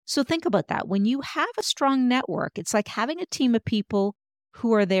So think about that. When you have a strong network, it's like having a team of people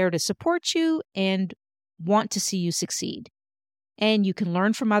who are there to support you and want to see you succeed. And you can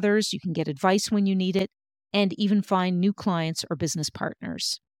learn from others, you can get advice when you need it, and even find new clients or business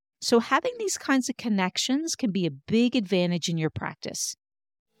partners. So having these kinds of connections can be a big advantage in your practice.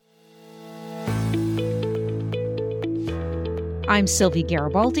 I'm Sylvie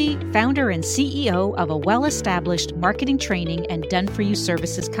Garibaldi, founder and CEO of a well-established marketing training and done-for-you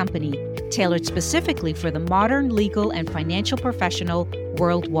services company, tailored specifically for the modern legal and financial professional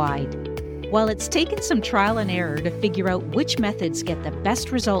worldwide. While it's taken some trial and error to figure out which methods get the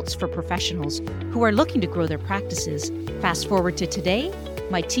best results for professionals who are looking to grow their practices, fast forward to today,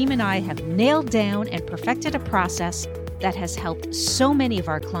 my team and I have nailed down and perfected a process that has helped so many of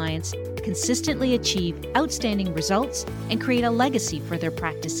our clients consistently achieve outstanding results and create a legacy for their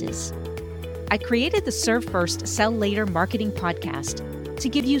practices. I created the Serve First, Sell Later marketing podcast to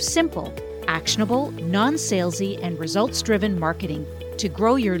give you simple, actionable, non-salesy, and results-driven marketing to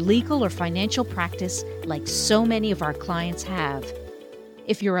grow your legal or financial practice like so many of our clients have.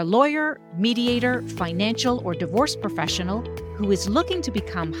 If you're a lawyer, mediator, financial, or divorce professional who is looking to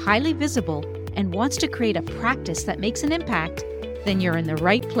become highly visible and wants to create a practice that makes an impact, then you're in the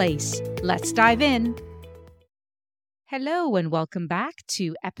right place. Let's dive in. Hello, and welcome back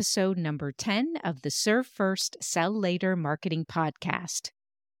to episode number 10 of the Serve First, Sell Later marketing podcast.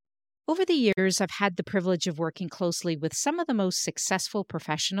 Over the years, I've had the privilege of working closely with some of the most successful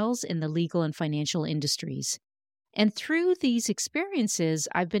professionals in the legal and financial industries. And through these experiences,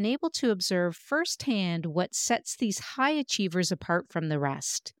 I've been able to observe firsthand what sets these high achievers apart from the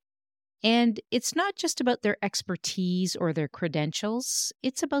rest. And it's not just about their expertise or their credentials.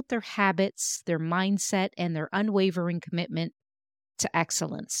 It's about their habits, their mindset, and their unwavering commitment to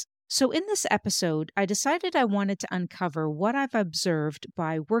excellence. So in this episode, I decided I wanted to uncover what I've observed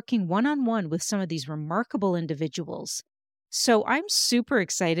by working one-on-one with some of these remarkable individuals. So I'm super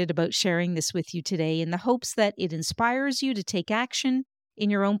excited about sharing this with you today in the hopes that it inspires you to take action in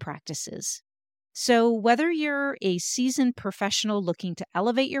your own practices. So whether you're a seasoned professional looking to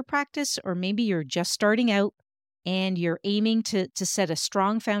elevate your practice, or maybe you're just starting out and you're aiming to set a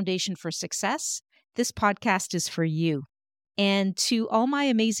strong foundation for success, this podcast is for you. And to all my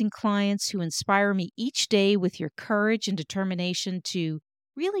amazing clients who inspire me each day with your courage and determination to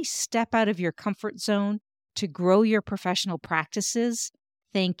really step out of your comfort zone to grow your professional practices,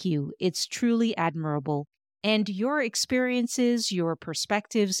 thank you. It's truly admirable. And your experiences, your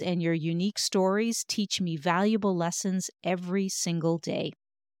perspectives, and your unique stories teach me valuable lessons every single day.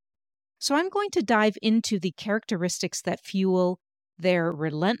 So I'm going to dive into the characteristics that fuel their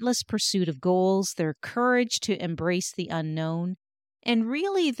relentless pursuit of goals, their courage to embrace the unknown, and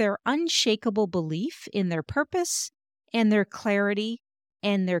really their unshakable belief in their purpose and their clarity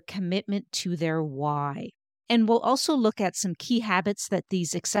and their commitment to their why. And we'll also look at some key habits that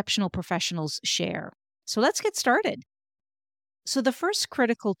these exceptional professionals share. So let's get started. So the first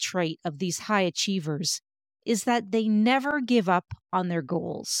critical trait of these high achievers is that they never give up on their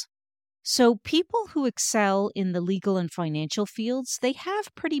goals. So people who excel in the legal and financial fields, they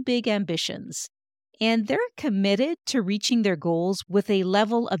have pretty big ambitions, and they're committed to reaching their goals with a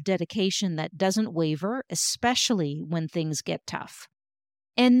level of dedication that doesn't waver, especially when things get tough.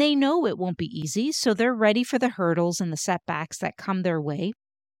 And they know it won't be easy, so they're ready for the hurdles and the setbacks that come their way.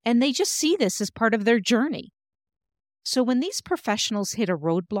 And they just see this as part of their journey. So when these professionals hit a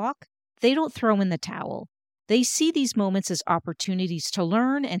roadblock, they don't throw in the towel. They see these moments as opportunities to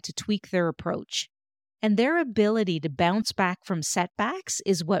learn and to tweak their approach. And their ability to bounce back from setbacks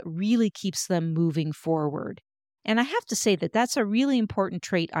is what really keeps them moving forward. And I have to say that that's a really important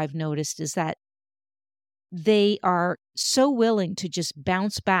trait I've noticed, is that they are so willing to just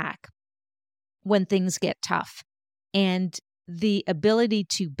bounce back when things get tough. And the ability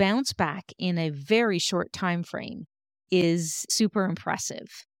to bounce back in a very short time frame is super impressive.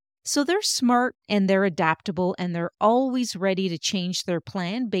 So they're smart and they're adaptable, and they're always ready to change their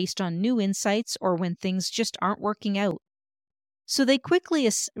plan based on new insights or when things just aren't working out. So they quickly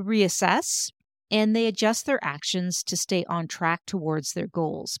reassess and they adjust their actions to stay on track towards their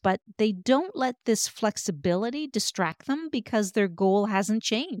goals. But they don't let this flexibility distract them because their goal hasn't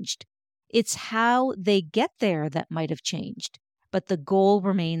changed. It's how they get there that might have changed, but the goal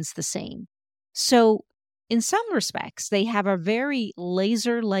remains the same. So in some respects, they have a very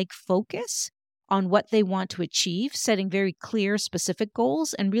laser-like focus on what they want to achieve, setting very clear, specific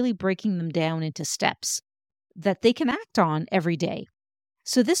goals and really breaking them down into steps that they can act on every day.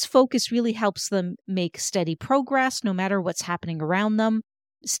 So this focus really helps them make steady progress no matter what's happening around them.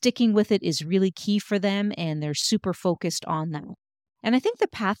 Sticking with it is really key for them, and they're super focused on that. And I think the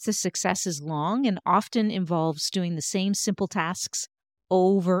path to success is long and often involves doing the same simple tasks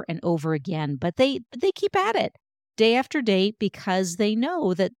over and over again. But they keep at it day after day because they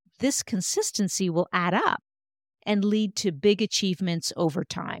know that this consistency will add up and lead to big achievements over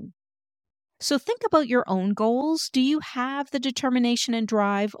time. So think about your own goals. Do you have the determination and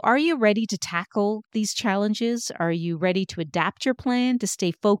drive? Are you ready to tackle these challenges? Are you ready to adapt your plan to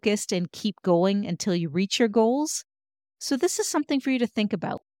stay focused and keep going until you reach your goals? So this is something for you to think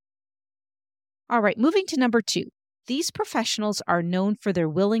about. All right, moving to number 2. These professionals are known for their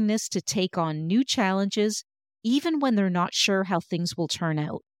willingness to take on new challenges, even when they're not sure how things will turn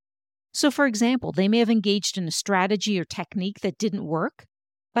out. So for example, they may have engaged in a strategy or technique that didn't work,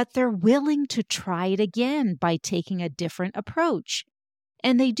 but they're willing to try it again by taking a different approach.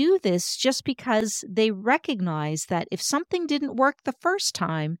 And they do this just because they recognize that if something didn't work the first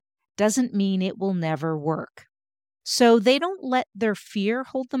time, doesn't mean it will never work. So they don't let their fear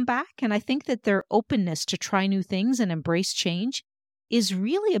hold them back. And I think that their openness to try new things and embrace change is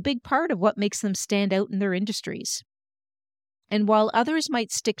really a big part of what makes them stand out in their industries. And while others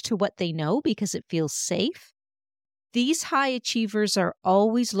might stick to what they know because it feels safe, these high achievers are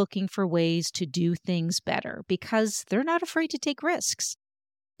always looking for ways to do things better because they're not afraid to take risks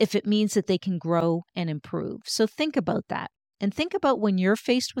if it means that they can grow and improve. So think about that. And think about when you're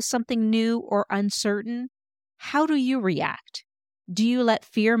faced with something new or uncertain, how do you react? Do you let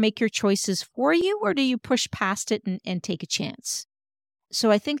fear make your choices for you, or do you push past it and take a chance? So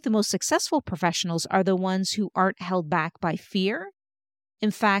I think the most successful professionals are the ones who aren't held back by fear.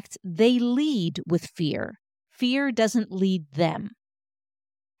 In fact, they lead with fear. Fear doesn't lead them.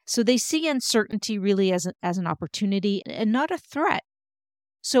 So they see uncertainty really as an opportunity and not a threat.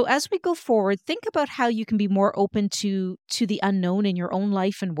 So as we go forward, think about how you can be more open to the unknown in your own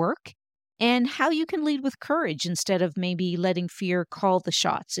life and work, and how you can lead with courage instead of maybe letting fear call the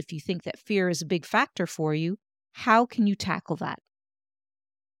shots. If you think that fear is a big factor for you, how can you tackle that?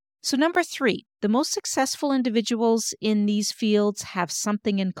 So number 3, the most successful individuals in these fields have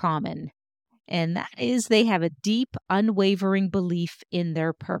something in common. And that is they have a deep, unwavering belief in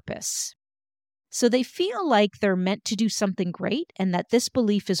their purpose. So they feel like they're meant to do something great and that this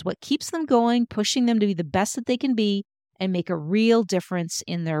belief is what keeps them going, pushing them to be the best that they can be and make a real difference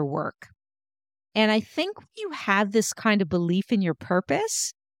in their work. And I think when you have this kind of belief in your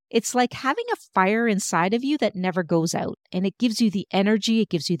purpose, it's like having a fire inside of you that never goes out. And it gives you the energy, it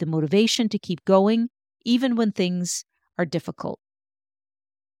gives you the motivation to keep going, even when things are difficult.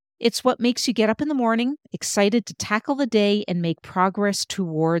 It's what makes you get up in the morning, excited to tackle the day and make progress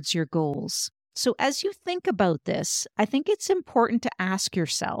towards your goals. So as you think about this, I think it's important to ask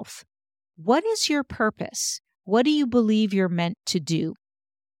yourself, what is your purpose? What do you believe you're meant to do?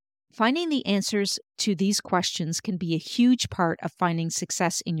 Finding the answers to these questions can be a huge part of finding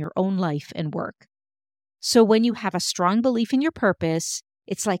success in your own life and work. So when you have a strong belief in your purpose,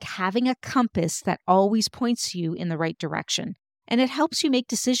 it's like having a compass that always points you in the right direction. And it helps you make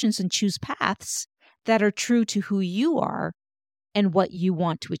decisions and choose paths that are true to who you are and what you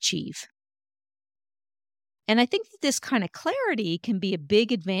want to achieve. And I think that this kind of clarity can be a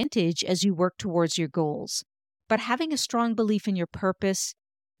big advantage as you work towards your goals. But having a strong belief in your purpose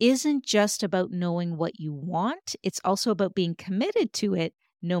isn't just about knowing what you want, it's also about being committed to it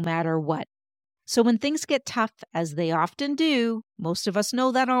no matter what. So when things get tough, as they often do, most of us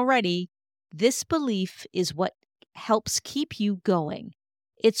know that already, this belief is what helps keep you going.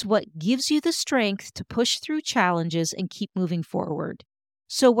 It's what gives you the strength to push through challenges and keep moving forward.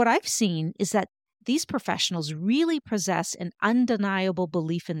 So what I've seen is that these professionals really possess an undeniable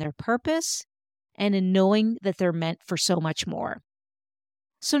belief in their purpose and in knowing that they're meant for so much more.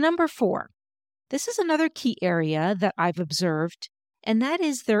 So number 4, this is another key area that I've observed, and that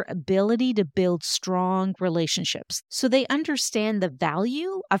is their ability to build strong relationships. So they understand the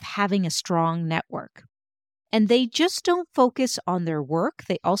value of having a strong network. And they just don't focus on their work.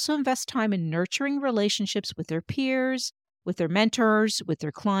 They also invest time in nurturing relationships with their peers, with their mentors, with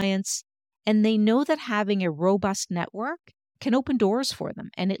their clients. And they know that having a robust network can open doors for them,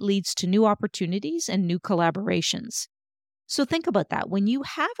 and it leads to new opportunities and new collaborations. So think about that. When you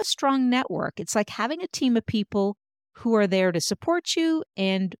have a strong network, it's like having a team of people who are there to support you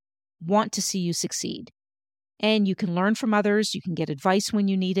and want to see you succeed. And you can learn from others, you can get advice when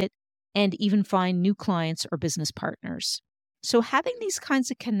you need it, and even find new clients or business partners. So having these kinds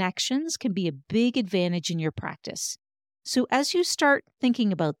of connections can be a big advantage in your practice. So as you start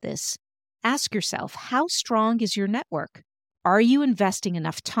thinking about this, ask yourself, how strong is your network? Are you investing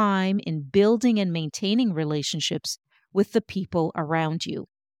enough time in building and maintaining relationships with the people around you?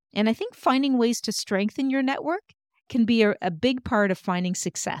 And I think finding ways to strengthen your network can be a big part of finding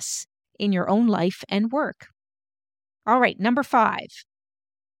success in your own life and work. All right, number 5.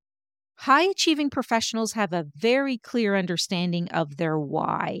 High-achieving professionals have a very clear understanding of their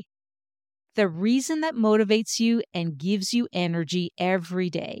why, the reason that motivates you and gives you energy every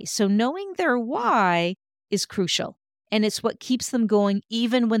day. So knowing their why is crucial, and it's what keeps them going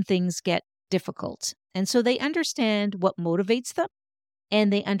even when things get difficult. And so they understand what motivates them,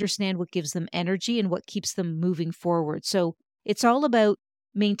 and they understand what gives them energy and what keeps them moving forward. So it's all about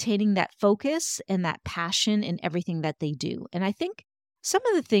maintaining that focus and that passion in everything that they do. And I think some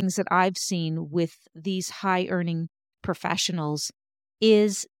of the things that I've seen with these high-earning professionals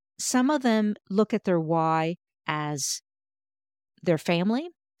is some of them look at their why as their family.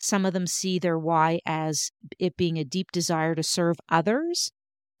 Some of them see their why as it being a deep desire to serve others.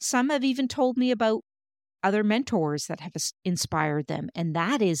 Some have even told me about other mentors that have inspired them, and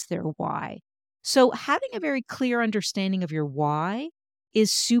that is their why. So having a very clear understanding of your why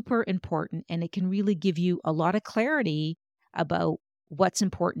is super important, and it can really give you a lot of clarity about what's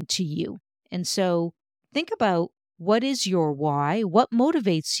important to you. And so think about what is your why, what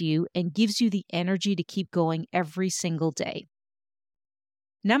motivates you, and gives you the energy to keep going every single day.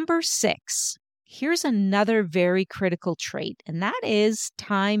 Number 6, here's another very critical trait, and that is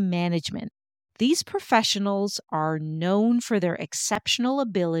time management. These professionals are known for their exceptional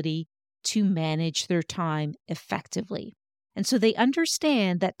ability to manage their time effectively. And so they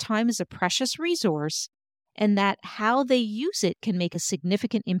understand that time is a precious resource and that how they use it can make a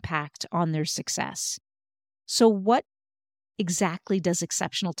significant impact on their success. So what exactly does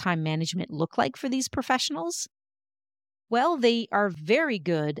exceptional time management look like for these professionals? Well, they are very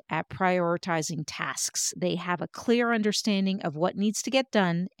good at prioritizing tasks. They have a clear understanding of what needs to get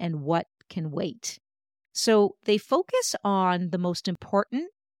done and what can wait. So they focus on the most important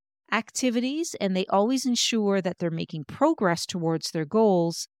activities, and they always ensure that they're making progress towards their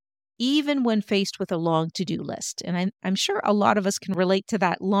goals, even when faced with a long to-do list. And I'm sure a lot of us can relate to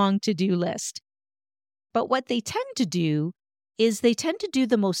that long to-do list. But what they tend to do is they tend to do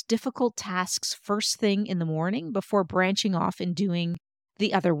the most difficult tasks first thing in the morning before branching off and doing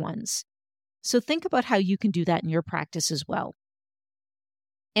the other ones. So think about how you can do that in your practice as well.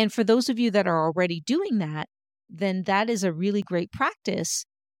 And for those of you that are already doing that, then that is a really great practice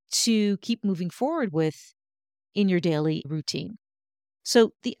to keep moving forward with in your daily routine.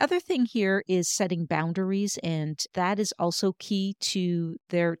 So the other thing here is setting boundaries, and that is also key to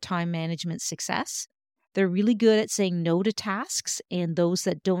their time management success. They're really good at saying no to tasks and those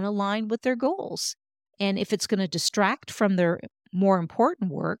that don't align with their goals. And if it's going to distract from their more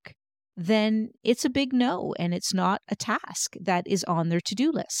important work, then it's a big no, and it's not a task that is on their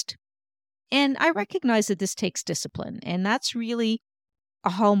to-do list. And I recognize that this takes discipline, and that's really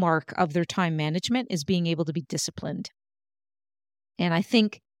a hallmark of their time management, is being able to be disciplined. And I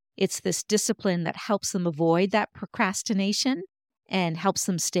think it's this discipline that helps them avoid that procrastination and helps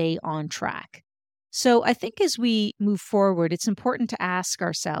them stay on track. So I think as we move forward, it's important to ask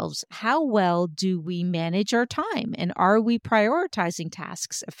ourselves, how well do we manage our time? And are we prioritizing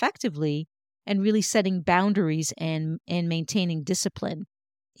tasks effectively and really setting boundaries and maintaining discipline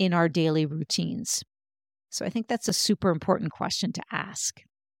in our daily routines? So I think that's a super important question to ask.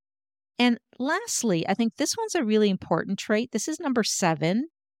 And lastly, I think this one's a really important trait. This is number 7,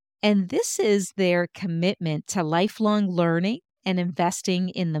 and this is their commitment to lifelong learning and investing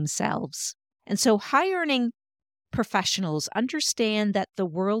in themselves. And so high-earning professionals understand that the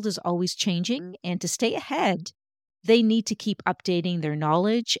world is always changing, and to stay ahead, they need to keep updating their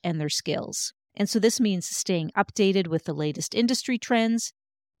knowledge and their skills. And so this means staying updated with the latest industry trends.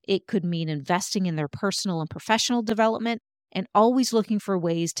 It could mean investing in their personal and professional development and always looking for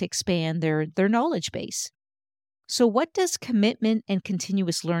ways to expand their knowledge base. So what does commitment and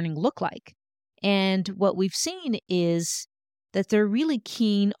continuous learning look like? And what we've seen is that they're really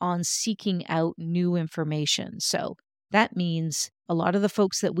keen on seeking out new information. So that means a lot of the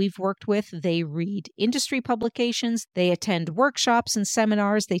folks that we've worked with, they read industry publications, they attend workshops and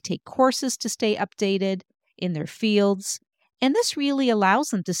seminars, they take courses to stay updated in their fields. And this really allows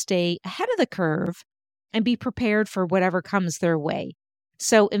them to stay ahead of the curve and be prepared for whatever comes their way.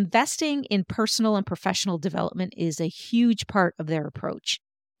 So investing in personal and professional development is a huge part of their approach.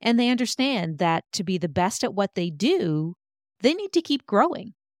 And they understand that to be the best at what they do, they need to keep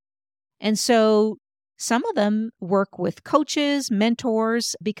growing. And so some of them work with coaches,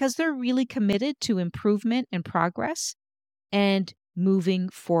 mentors, because they're really committed to improvement and progress and moving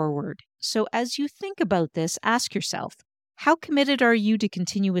forward. So as you think about this, ask yourself, how committed are you to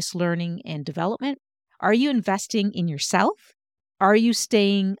continuous learning and development? Are you investing in yourself? Are you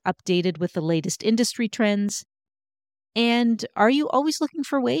staying updated with the latest industry trends? And are you always looking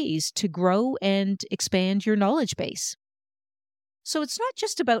for ways to grow and expand your knowledge base? So it's not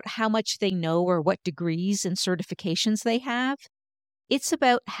just about how much they know or what degrees and certifications they have. It's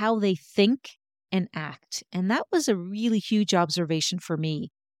about how they think and act. And that was a really huge observation for me,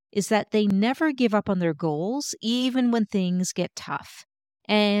 is that they never give up on their goals, even when things get tough.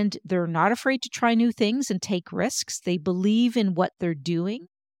 And they're not afraid to try new things and take risks. They believe in what they're doing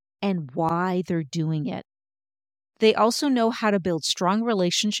and why they're doing it. They also know how to build strong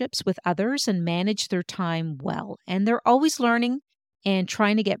relationships with others and manage their time well. And they're always learning and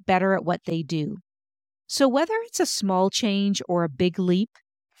trying to get better at what they do. So whether it's a small change or a big leap,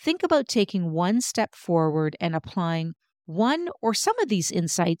 think about taking one step forward and applying one or some of these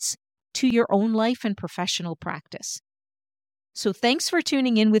insights to your own life and professional practice. So thanks for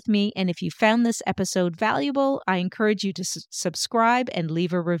tuning in with me. And if you found this episode valuable, I encourage you to subscribe and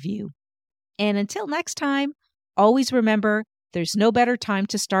leave a review. And until next time, always remember, there's no better time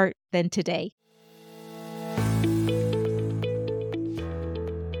to start than today.